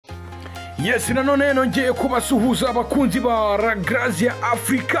Yes, nanone nongeye kubasuhuza abakunzi ba La Grazia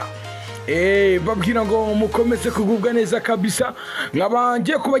Africa. Babwira ngo mukomeze kugubwa neza kabisa. Nkaba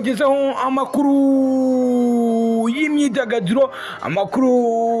ngiye kubagezaho amakuru y'imyidagaduro,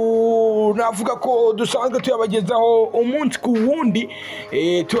 amakuru navuga ko dusanzwe tuyabagezaho umunsi ku wundi.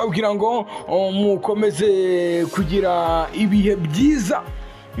 Tubabwira ngo mukomeze kugira ibihe byiza.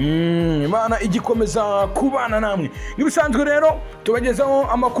 Imana igikomeza kubana namwe. Nibisanzwe rero tubagezaho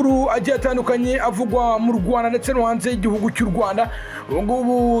amakuru agiye atandukanye avugwa mu Rwanda ndetse no hanze y'igihugu cy'u Rwanda.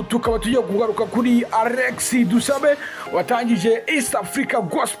 Ubungubu tukaba tugiye kugaruka kuri Alex Dusabe watangije East Africa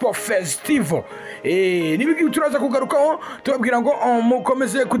Gospel Festival. Nibigi turaza kugarukaho tubabwira ngo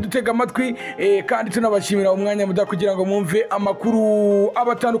mukomeze kudutega amatwi, kandi tunabashimira umwanya muda kugira ngo mwumve amakuru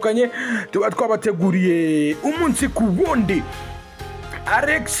abatandukanye tuba twabateguriye umunsi ku wundi.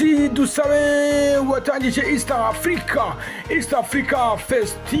 Alex Dusabe watangije East Africa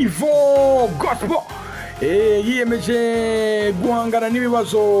Festival Gospel, yiyemeje guhangana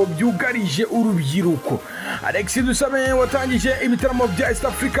n'ibibazo byugarije urubyiruko. Alex Dusabe watangije ibitaramo bya East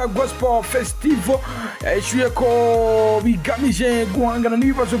Africa Gospel Festival yishuye ko bigamije guhangana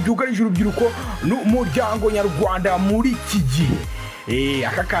n'ibibazo byugarije urubyiruko n'umuryango nyarwanda muri iki gihe.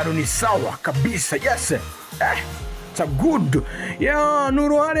 Aka kantu ni sawa kabisa. Yes, it's good.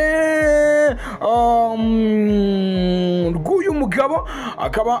 Nuruhare rw'uyu mugabo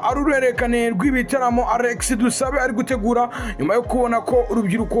akaba ari uruhererekane rw'ibitaramo Alex Dusabe ari gutegura nyuma yo kubona ko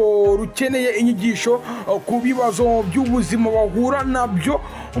urubyiruko rukeneye inyigisho ku bibazo by'ubuzima bahura nabyo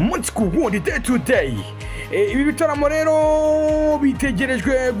umunsi ku wundi, day to day. Ibi bitaramo rero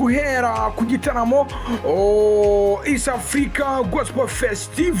bitegerejwe guhera ku gitaramo East Africa Gospel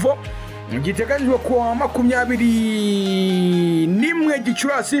Festival giteganyijwe kuwa 21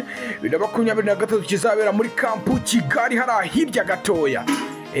 Gicurasi 2023 kizabera muri kampu Kigali hara hirya gatoya.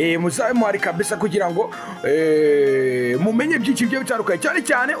 Muzabe muhari kabisa kugira ngo mumenye byinshi byo bitandukanye, cyane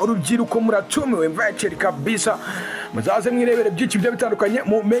cyane urubyiruko muratumiwe mvaceri kabisa. Muzaze mwirebere byinshi byo bitandukanye,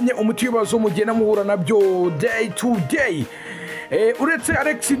 mumenye umuti w'ibibazo mugenda muhura nabyo day to day. Uretse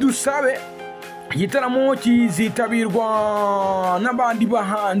Alex Dusabe, igitaramo kizitabirwa n'abandi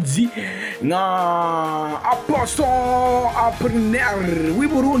bahanzi nka Amaso w'i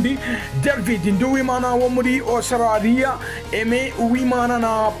Burundi, David Nduwimana wo muri Australia, Eme Uwimana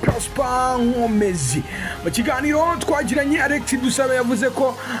na Prosper Nkomezi. Mu kiganiro twagiranye, Alex Dusabe yavuze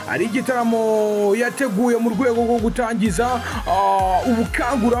ko ari igitaramo yateguye mu rwego rwo gutangiza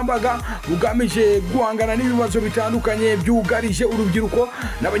ubukangurambaga bugamije guhangana n'ibibazo bitandukanye byugarije urubyiruko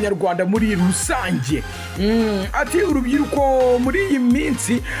n'abanyarwanda muri rusange. Ati urubyiruko muri iyi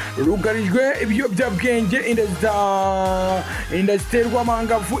minsi rugarijwe ibiyobyabwenge, inda ziterwa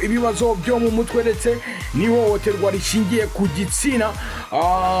amangavu, ibibazo byo mu mutwe ndetse n'ihohoterwa rishingiye ku gitsina.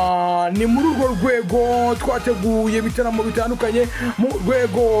 Ni muri urwo rwego twateguye ibitaramo bitandukanye mu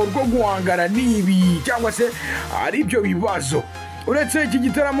rwego rwo guhangana n'ibi cyangwa se ari byo bibazo. Uretse iki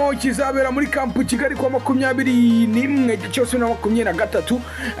gitaramo kizabera muri kampu Kigali kwa 21 Gicurasi 2023,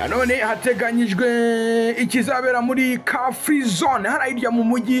 none hateganyijwe ikizabera muri Car Free Zone hara hirya mu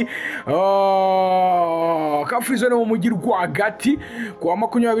mujyi, Car Free Zone mu mujyi rwagati kwa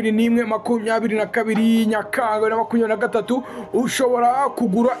 21, 22 Nyakanga 2023. Ushobora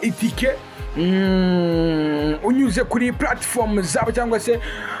kugura itike unyuze kuri platform zabo cyangwa se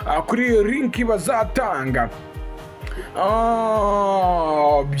kuri link bazatanga.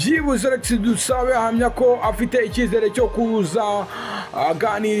 Byibuze Alex Dusabe ahamya ko afite icyizere cyo kuza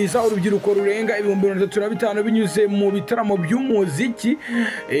aganiriza urubyiruko rurenga 350 binyuze mu bitaramo by'umuziki.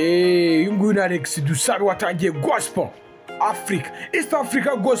 Uyu nguyu ni Alex Dusabe watangiye Gospel Africa East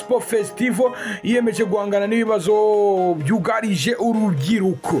Africa Gospel Festival, yiyemeje guhangana n'ibibazo byugarije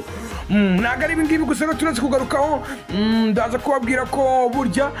urubyiruko. Ntabwo ari ibingibi gusa turazi kugarukaho, ndaza kubabwira ko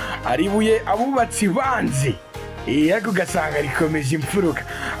burya ari ibuye abubatsi banze ariko ugasanga rikomeje imfuruka.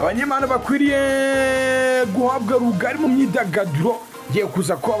 Abanyemana bakwiriye guhabwa rugari mu myidagaduro, ngiye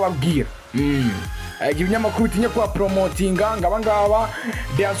kuza kubabwira. Ibinyamakuru bitinya kwa promotinga ngaba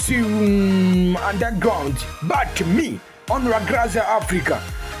they are underground, but me on La Grazia Africa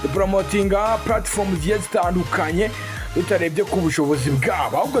the promotinga platform zigiye zitandukanye, tutarebye ku bushobozi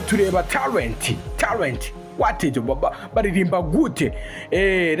bwabo ahubwo tureba talent wateje baririmba gute.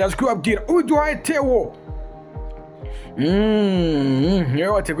 Ndazi kubabwira uduhaye Theo niwe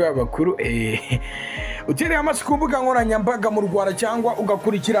wateguye abakuru. Utereye amaso ku mbuga nkoranyambaga mu Rwanda cyangwa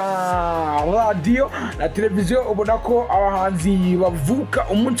ugakurikira radio na televiziyo, ubona ko abahanzi bavuka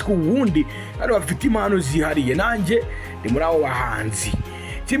umunsi ku wundi kandi bafite impano zihariye. Nanjye ndi muri abo bahanzi.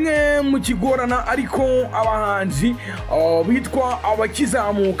 kimwe mu kigorana ariko abahanzi bitwa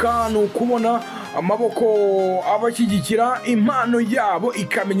abakizamuka ni ukubona amaboko abashyigikira impano yabo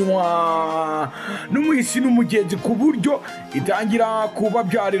ikamenywa n'umuhisi n'umugenzi ku buryo itangira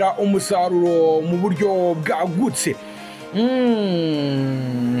kubabyarira umusaruro mu buryo bwagutse.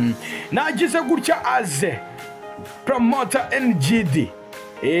 Nagize gutya aze promoter NGD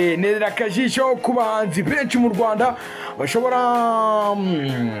nera akajisho ku bahanzi benshi mu Rwanda bashobora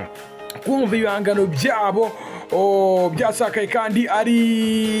kumva ibihangano byabo byasakaye kandi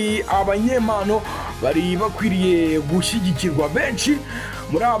ari abanyempano bari bakwiriye gushyigikirwa. Benshi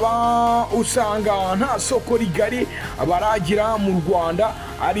muri aba usanga nta soko rigari baragira mu Rwanda,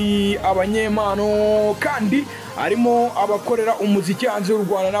 ari abanyempano kandi harimo abakorera umuziki hanze y'u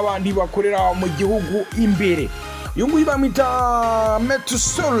Rwanda n'abandi bakorera mu gihugu imbere. Uyu nguyu bamwita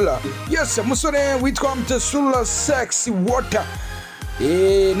Metusula, yes, umusore witwa Metusula Sexy Water,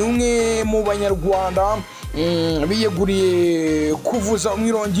 ni umwe mu banyarwanda biyeguriye kuvuza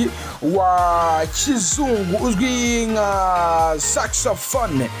umwirongi wa kizungu uzwi nka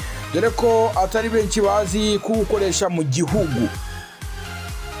saxophone, dore ko atari benshi bazi kuwukoresha mu gihugu.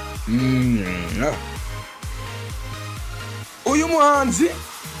 Uyu muhanzi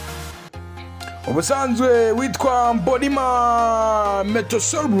ubusanzwe witwa Mbonima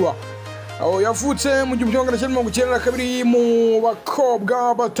Metusula yavutse mu 1992 mu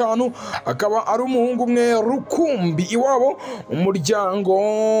bakobwa batanu, akaba ari umuhungu umwe rukumbi iwabo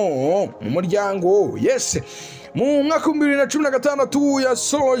umuryango yes. Mu mwaka wa 2016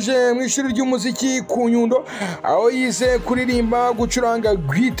 yasoje mu ishuri ry'umuziki ku Nyundo, aho yize kuririmba, gucuranga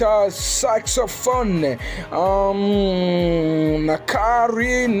guitar, saxophone na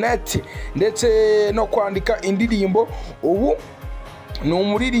clarinet ndetse no kwandika indirimbo. Ubu ni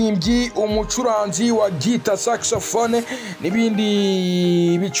umuririmbyi, umucuranzi wa guitar, saxophone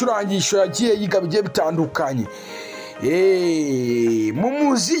n'ibindi bicurangisho yagiye yiga bigiye bitandukanye. Mu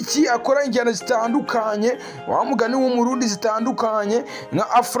muziki akora injyana zitandukanye, wa mugani w'umurundi zitandukanye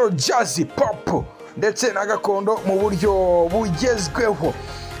nka afro, jazz, pop ndetse na gakondo mu buryo bugezweho.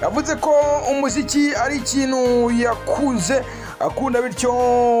 Yavuze ko umuziki ari ikintu yakuze akunda, bityo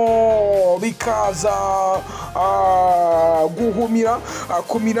bikaza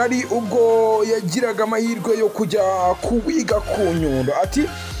kumira ari ubwo yagiraga amahirwe yo kujya kuwiga ku Nyundo. Ati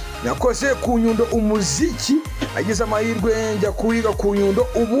nakoze ku Nyundo umuziki, agize amahirwe njya kuwiga ku Nyundo,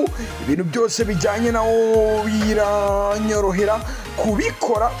 ubu ibintu byose bijyanye nawo biranyorohera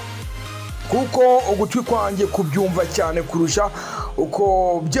kubikora kuko ugutwi kwanjye kubyumva cyane kurusha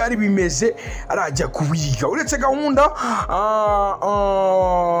uko byari bimeze arajya kuwiga. Uretse gahunda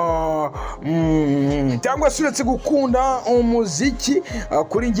cyangwa se uretse gukunda umuziki,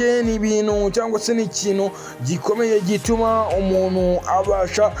 kuri njye ni ibintu cyangwa se ni ikintu gikomeye gituma umuntu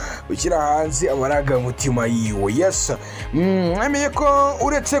abasha gushyira hanze amarangamutima yiwe. Yes, nemeye ko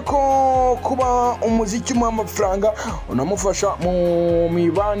uretse ko kuba umuziki umuha amafaranga, unamufasha mu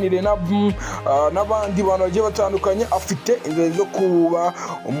mibanire n'abandi bantu bagiye batandukanye. Afite inzozi zo kuba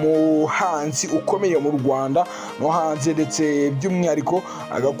umuhanzi ukomeye mu Rwanda no hanze, ndetse by'umwihariko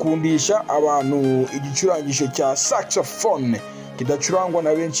agakundisha abantu igicurangisho cya saxophone kidacurangwa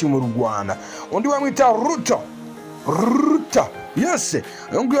na benshi mu Rwanda. Undi bamwita Ruta, yes,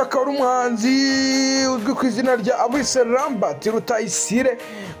 uyu nguyu akaba ari umuhanzi uzwi ku izina rya Abise Lambert Rutayisire,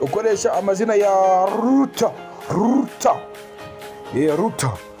 ukoresha amazina ya Ruta.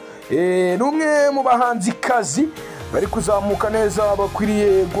 Ni umwe mu bahanzi kazi bari kuzamuka neza,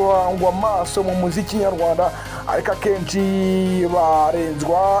 bakwiriye guhangwa amaso mu muziki nyarwanda, ariko akenshi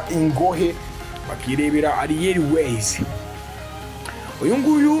barenzwa ingohe bakirebera Ariel Ways. Uyu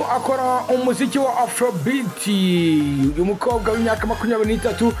nguyu akora umuziki wa Afrobeat. Uyu mukobwa w'imyaka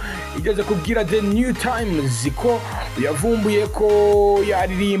 23 igeze kubwira The New Times ko yavumbuye ko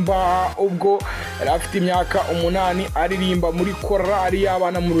yaririmba ubwo yari afite imyaka 8, aririmba muri korali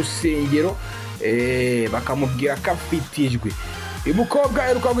y'abana mu rusengero, bakamubwira ko afite ijwi. Uyu mukobwa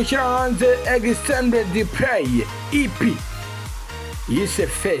aheruka gushyira hanze extended play EP yise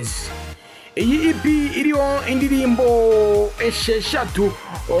Fez. Iyi EP iriho indirimbo 6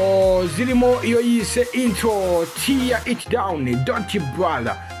 zirimo iyo yise intro, Tear It Down, Don't You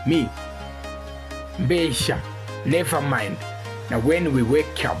Bother Me, Mbesha, Never Mind na When We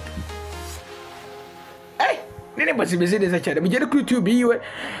Wake Up. Indirimbo zimeze neza cyane, mugere kuri YouTube yiwe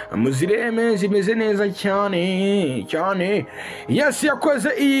muzireme, zimeze neza cyane. Yes, yakoze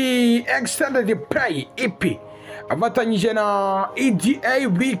iyi extended play EP afatanyije na EDA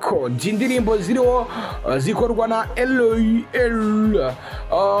Records. Indirimbo ziriho zikorwa na LL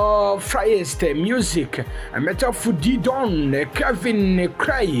Fryest Music, Metafu Didon, Kevin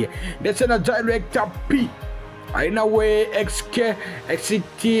Cray ndetse na Director P ari nawe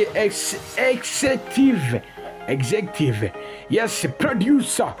executive, yes,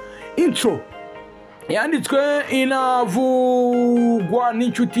 producer. Intro yanditswe inavugwa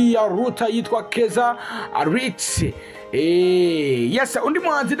n'inshuti ya Ruta yitwa Keza Arix. Yes, undi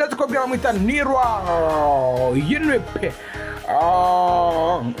muhanzi ndazikubwira mwita Nirwa Yinwepe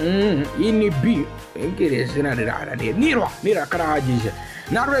inibi ingereza narara Nirwa karahagije.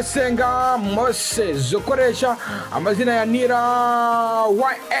 Naresenga Moses ukoresha amazina ya Nira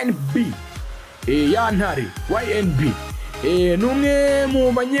YNB yantare YNB. Numwe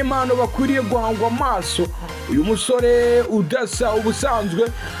mu banyempano bakwiriye guhangwa amaso. Uyu musore udasa ubusanzwe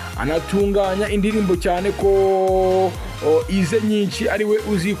anatunganya indirimbo cyane ko ize nyinshi ariwe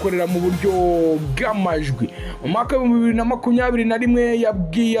uzikorera mu buryo bw'amajwi. Mu mwaka wa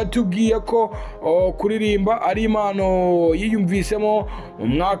 2021 yatubwiye ko kuririmba ari impano yiyumvisemo mu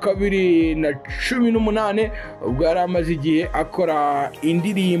mwaka wa 2018 ubwo yari amaze igihe akora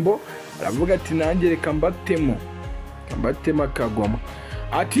indirimbo. Aravuga ati nanjye reka mbatema kagoma.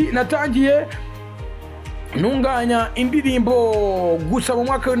 Ati natangiye ntunganya indirimbo gusa mu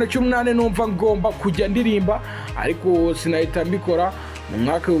mwaka wa 2018 numva ngomba kujya ndirimba, ariko sinahita mbikora. Mu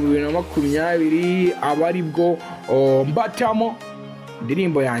mwaka wa 2020 aba aribwo mbatamo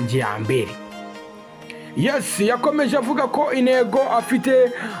indirimbo yanjye ya mbere. Yes, yakomeje avuga ko intego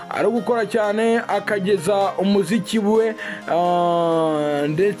afite ari gukora cyane akageza umuziki we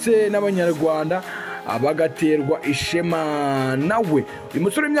ndetse n'abanyarwanda bagaterwa ishema nawe. Uyu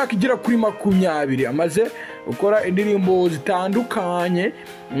musore imyaka igera kuri 20 amaze gukora indirimbo zitandukanye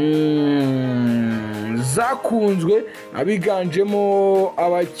zakunzwe abiganjemo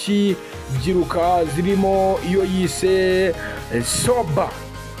abakibyiruka, zirimo iyo yise Soba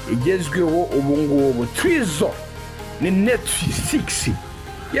igezweho ubu ngubu, Twizo ni Netflix.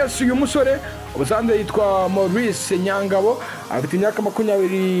 Yes, uyu musore ubusanzwe yitwa Maurice Nyangabo, afite imyaka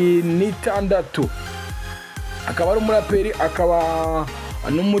 26, akaba ari umuraperi akaba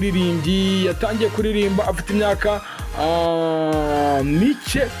n'umuririmbyi. Yatangiye kuririmba afite imyaka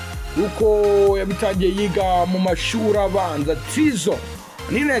mike uko yabitangiye yiga mu mashuri abanza. Twizo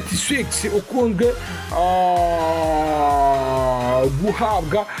ni Netflix ukunzwe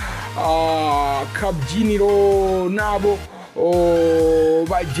guhabwa kabyiniro nabo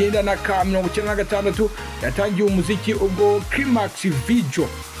bagenda na ka 96. Yatangiye umuziki ubwo Climax Video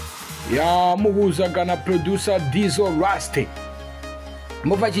yamuhuzaga na producer Dizo Raste,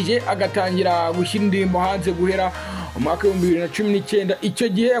 muvakije agatangira gushyira indirimbo hanze guhera umwaka wa 2019. icyo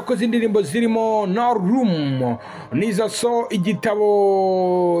gihe yakoze indirimbo zirimo No Room, Niza So,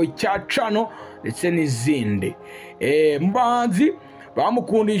 Igitabo cya Cano ndetse n'izindi. Mubahanzi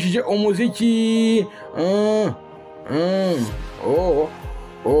bamukundishije umuziki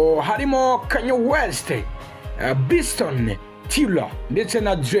harimo Kanye West, Biston, Tila ndetse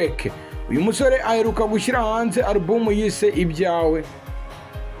na Drake. Uyu musore aheruka gushyira hanze album yise Ibyawe.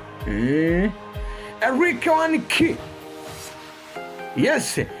 Eric Waniki,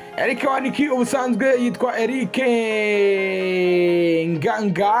 yes, Eric Waniki ubusanzwe yitwa Eric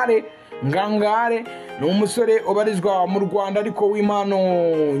Ngangare ni umusore ubarizwa mu Rwanda ariko w'impano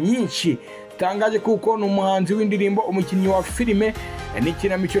nyinshi. Tangaje kuko ni umuhanzi w'indirimbo, umukinnyi wa filime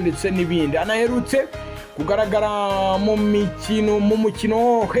n'ikinamico ndetse n'ibindi. Anaherutse kugaragara mu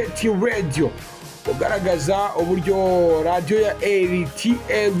mukino Hit Radio ugaragaza uburyo radio ya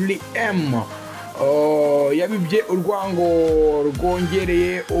RTLM yabibye urwango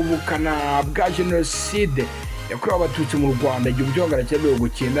rwongereye ubukana bwa jenoside yakorewe abatutsi mu Rwanda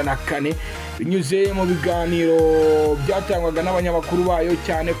 1994 binyuze mu biganiro byatangwaga n'abanyamakuru bayo,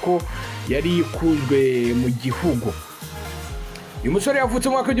 cyane ko yari ikunzwe mu gihugu. Uyu musore yavutse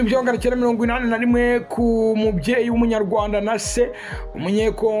mu mwaka wa 1981 ku mubyeyi w'umunyarwanda na se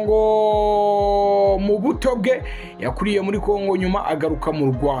umunyekongo. Mu buto bwe yakuriye muri Kongo, nyuma agaruka mu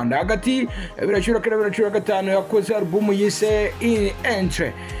Rwanda. Hagati ya 2024-2025 yakoze album yise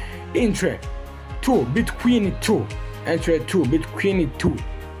Entre Two Between Two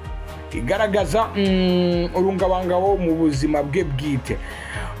igaragaza urungabangabo mu buzima bwe bwite.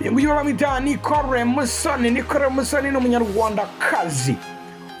 Nguyu bamwita Nicole Musoni ni umunyarwanda kazi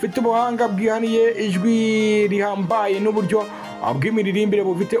ufite ubuhanga bwihaniye, ijwi rihambaye n'uburyo bw'imiririmbire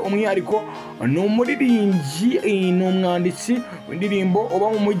bufite umwihariko. Ni umuririmbyi, ni umwanditsi w'indirimbo uba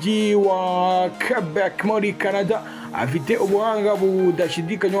mu mujyi wa Quebec muri Canada. Afite ubuhanga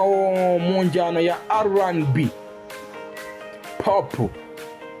budashidikanywaho mu njyana ya R&B. pop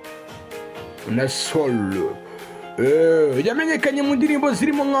na soul. Yamenyekanye mu ndirimbo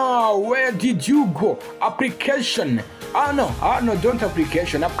zirimo nka Where Did You Go, Application, no, don't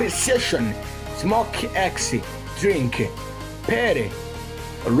application, Appreciation, Smoke X, Drink, Pere,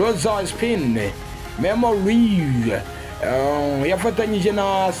 Rosa Spin, Memory, yafatanyije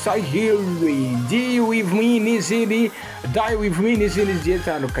na Sahiri, Die With Me n'izindi zigiye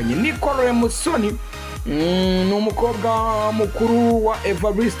zitandukanye. Nicole Musoni ni umukobwa mukuru wa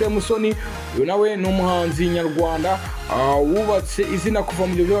Evariste Musoni, uyu nawe ni umuhanzi nyarwanda wubatse izina kuva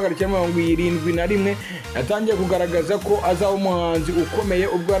mu 1971. yatangiye kugaragaza ko azaba umuhanzi ukomeye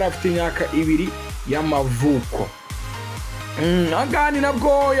ubwo yari afite imyaka 2 y'amavuko. Agani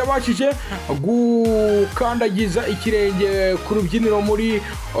nabwo yabashije gukandagiza ikirenge ku rubyiniro muri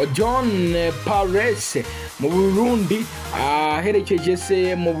John Paris mu Burundi, aherekeje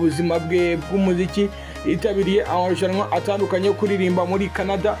se mu buzima bwe bw'umuziki. yitabiriye amarushanwa atandukanye yo kuririmba muri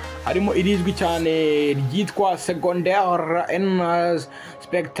Canada, harimo irizwi cyane ryitwa Secondaire en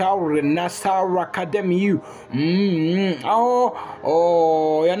Spectacle na Star Academy, aho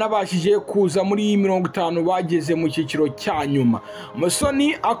yanabashije kuza muri 50 bageze mu cyiciro cya nyuma.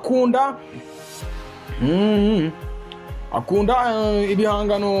 Musoni akunda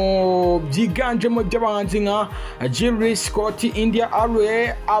ibihangano byiganjemo by'abahanzi nka Jill Scott, India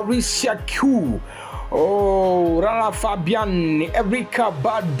Arie, Alicia Q, Rara Fabian, Erika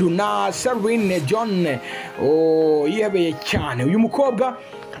Badu na Serene John. Yihebeye cyane. Uyu mukobwa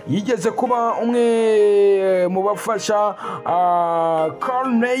yigeze kuba umwe mu bafasha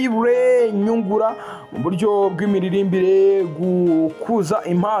Corneille Nyungura mu buryo bw'imiririmbire gukuza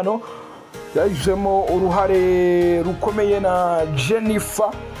impano. yajemo uruhare rukomeye na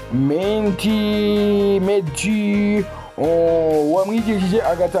Jennifer Medi wamwigishije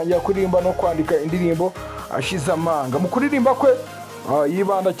agatangira kuririmba no kwandika indirimbo ashize amanga. Mu kuririmba kwe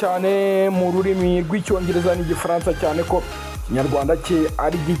yibanda cyane mu rurimi rw'icyongereza n'igifaransa, cyane ko Kinyarwanda cye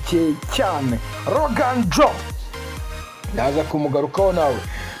ari gike cyane. Logan Joe yaza kumugarukaho nawe,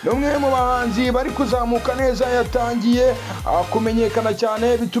 n'umwe mu bahanzi bari kuzamuka neza. yatangiye kumenyekana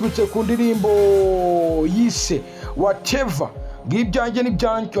cyane biturutse ku ndirimbo yise Whatever, bw'ibyanjye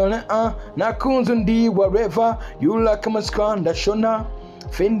n'ibyanjye, nakunze ndi whatever you like amaso ndashona,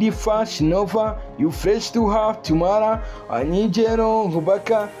 Fendi Fashion Nova, you fresh to have tomorrow, anyigero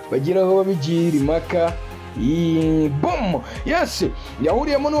nkubaka bagiraho babigira impaka. Boom! Yes,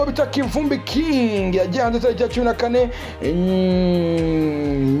 yahuriyemo n'uwo bita Kivumbi King, yagiye hanze tariki ya 14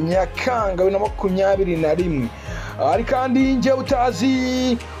 Nyakanga 2021. Ari kandi nje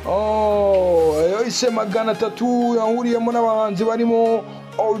utazi yose 300 yahuriyemo n'abahanzi barimo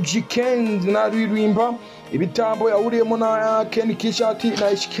OG Ken na Ririmba ibitambo, yahuriyemo na Ken Kishati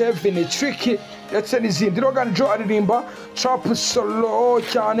na Kevin Tricky ndetse n'izindi. Logan Joe aririmba trap solo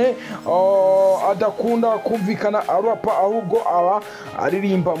cyane, adakunda kumvikana arapa, ahubwo aba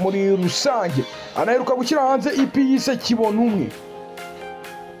aririmba muri rusange. Anaheruka gushyira hanze EP yise Kibona Umwe.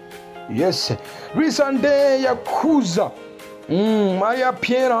 Yes, recent day yakuza Maria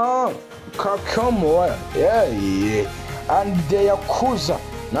Piera Kakamo, and day yakuza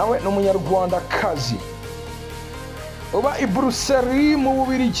nawe n'umunyarwanda kazi uba i Bruxelles mu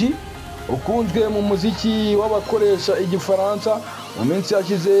Bubiligi, ukunzwe mu muziki w'abakoresha igifaransa. Mu minsi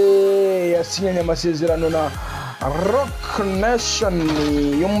yashize yasinyanye amasezerano na Rock Nation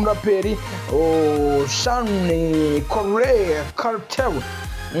y'umuraperi Shane Korea Cartel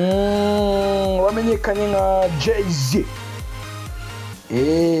wamenyekanye nka Jay-Z.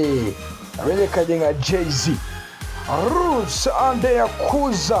 Wamenyekanye nka Jay-Z. Roots ande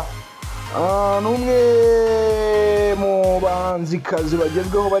yakuza n'umwe mu bahanzikazi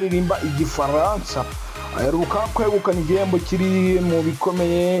bagezweho baririmba igifaransa. Aheruka kwegukana igihembo kiri mu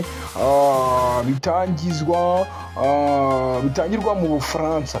bikomeye bitangirwa mu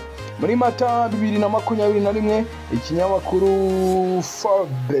Bufaransa. Muri Mata 2021, ikinyamakuru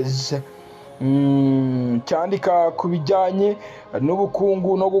Forbes cyandika ku bijyanye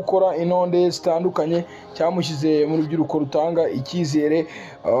n'ubukungu no gukora intonde zitandukanye cyamushyize mu rubyiruko rutanga icyizere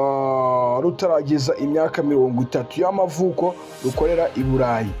rutarageza imyaka 30 y'amavuko, rukorera i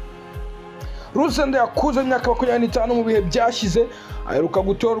Burayi. Rusende yakuze imyaka 25 mu bihe byashize, aheruka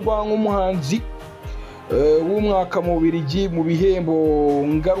gutorwa nk'umuhanzi w'umwaka mu Bubiligi mu bihembo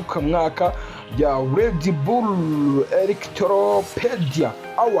ngaruka mwaka bya Red Bull Electropedia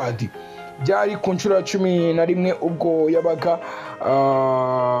Award. Byari ku nshuro ya 11 ubwo yabaga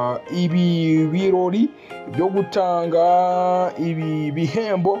ibi birori byo gutanga ibi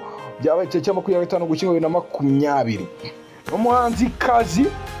bihembo byabaye cya 25 gushyingo 2020. Umuhanzi kazi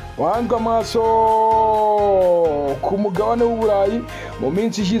wahanzwe amaso ku mugabane w'uburayi mu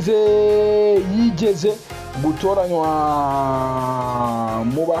minsi ishize yigeze gutoranywa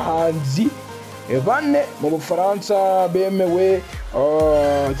mu bahanzi bane mu Bufaransa bemewe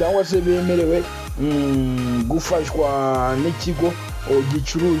cyangwa se bemerewe gufashwa n'ikigo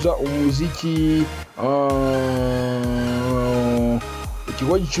gicuruza umuziki,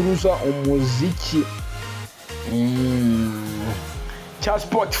 ikigo gicuruza umuziki cya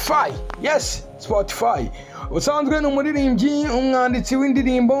Spotify. Yes, Spotify. Usanzwe ni umuririmbyi, umwanditsi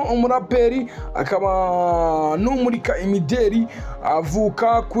w'indirimbo, umuraperi, akaba n'umurika imideri,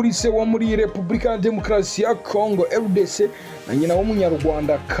 avuka kuri se wo muri Repubulika ya Demokarasi ya Congo RDC na nyina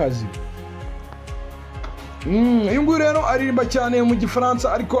w'umunyarwandakazi. Uyu nguyu rero aririmba cyane mu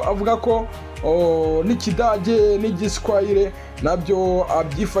Gifaransa, ariko avuga ko n'Ikidage n'Igiswahili nabyo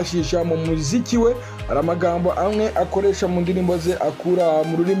abyifashisha mu muziki we. Hari amagambo amwe akoresha mu ndirimbo ze akura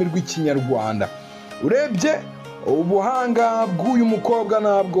mu rurimi rw'Ikinyarwanda. Urebye ubuhanga bw'uyu mukobwa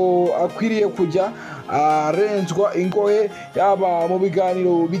ntabwo akwiriye kujya arenzwa ingohe, yaba mu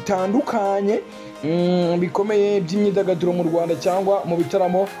biganiro bitandukanye bikomeye by'imyidagaduro mu Rwanda cyangwa mu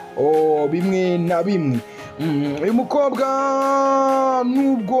bitaramo bimwe na bimwe. Uyu mukobwa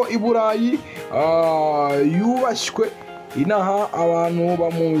nubwo i Burayi yubashywe, inaha abantu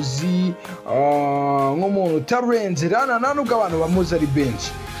bamuzi nk'umuntu utarenze rana, nubwo abantu bamuzi ari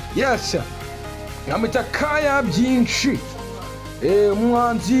benshi. Yes, namita Kaya byinshi,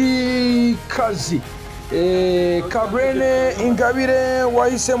 umuhanzi kazi Kabrene Ingabire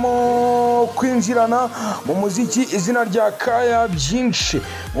wahisemo kwinjirana mu muziki izina rya Kaya byinshi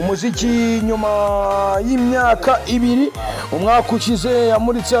mu muziki nyuma y'imyaka 2. Umwaka ushize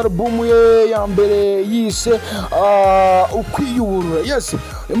yamuritse album ye ya mbere yise Ukwiyuburura. Yes,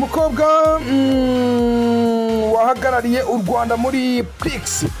 umukobwa wahagarariye u Rwanda muri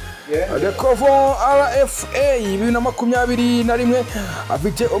Pix Recovo RFA 2021,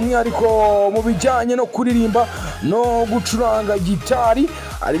 afite umwihariko mu bijyanye no kuririmba no gucuranga gitari.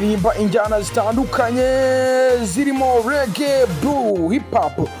 Aririmba injyana zitandukanye zirimo reggae, blue, hip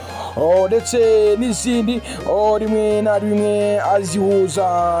hop ndetse n'izindi, rimwe na rimwe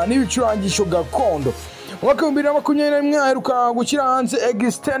azihuza n'ibicurangisho gakondo. Mwaka 2021 aheruka gushyira hanze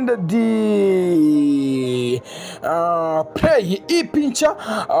extended play EP nshya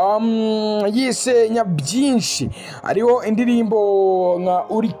yise Nyabyinshi, ariho indirimbo nka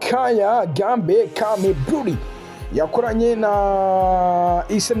Urikaya, Gambe, Kame, Buri yakoranye na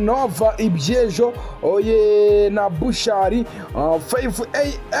Isenova, Ibyejo oye na Bushari, 5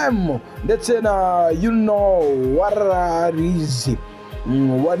 AM ndetse na You Know Wararizi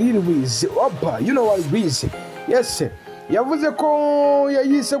Waririwizi opa, you know Waririwizi. Yes, yavuze ko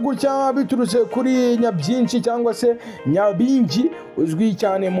yayise gutya biturutse kuri Nyabyinshi cyangwa se Nyabingi uzwi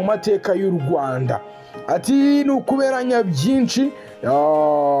cyane mu mateka y'u Rwanda. Ati ni ukubera Nyabyinshi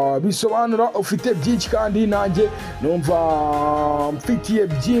bisobanura ufite byinshi, kandi nanjye numva mfitiye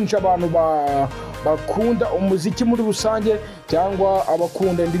byinshi abantu bakunda umuziki muri rusange cyangwa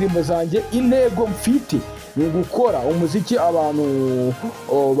abakunda indirimbo zanjye. Intego mfite ni gukora umuziki abantu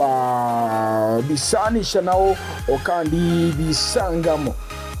bisanisha nawo kandi bisangamo.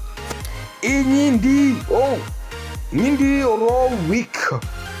 Inyindi week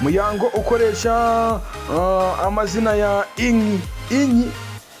muyango ukoresha amazina ya inyi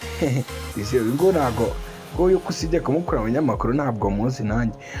ngo nago yo kusijya kumukura abanyamakuru ntabwo muzi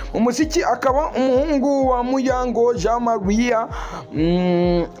nanjye. Umuziki akaba umuhungu wa Muyango Jean Maria,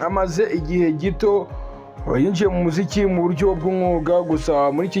 amaze igihe gito yinjiye mu muziki mu buryo bw'umwuga,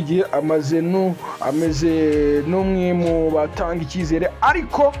 gusa muri iki gihe ameze n'umwe mu batanga icyizere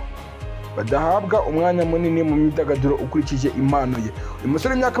ariko badahabwa umwanya munini mu myidagaduro ukurikije impano ye. Uyu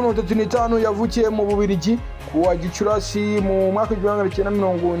musore w'imyaka 35 yavukiye mu Bubiligi ku wa Gicurasi mu mwaka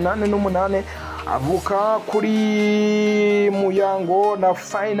 1988, avuka kuri Muyango na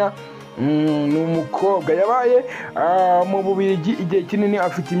Faina. Ni umukobwa yabaye mu Bubiligi igihe kinini,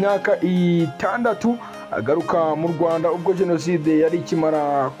 afite imyaka 6, agaruka mu Rwanda ubwo jenoside yari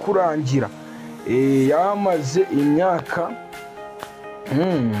ikimara kurangira. Yamaze imyaka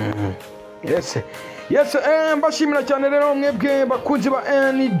Yes, mbashimira cyane rero mwebwe bakunzi ba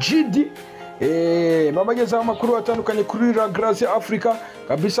NGD, babagezaho amakuru atandukanye kuri La Grace Africa.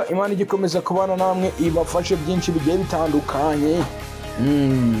 Kabisa Imana igikomeza kubana namwe, ibafashe byinshi bigiye bitandukanye.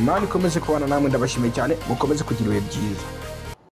 Imana ikomeze kubana namwe, ndabashimiye cyane, mukomeze kugira ibihe byiza.